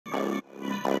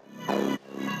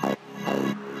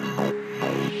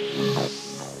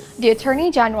The Attorney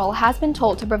General has been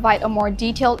told to provide a more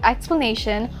detailed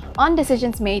explanation on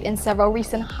decisions made in several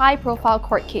recent high-profile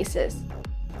court cases.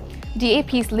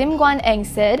 DAP's Guan Eng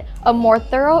said a more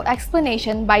thorough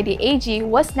explanation by the AG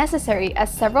was necessary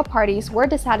as several parties were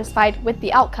dissatisfied with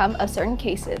the outcome of certain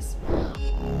cases.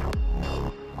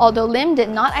 Although Lim did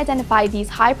not identify these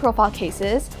high-profile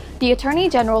cases, the Attorney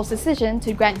General's decision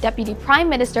to grant Deputy Prime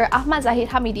Minister Ahmad Zahid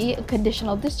Hamidi a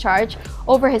conditional discharge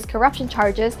over his corruption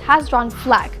charges has drawn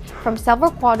flack from several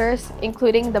quarters,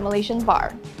 including the Malaysian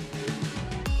Bar.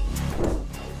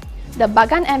 The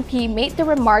Bagan MP made the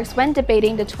remarks when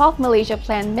debating the 12th Malaysia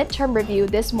Plan midterm review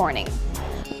this morning.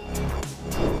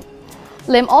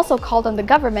 Lim also called on the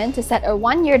government to set a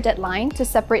one-year deadline to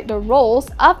separate the roles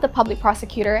of the public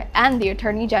prosecutor and the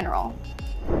Attorney General.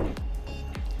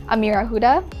 Amira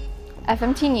Huda,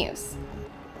 FMT News.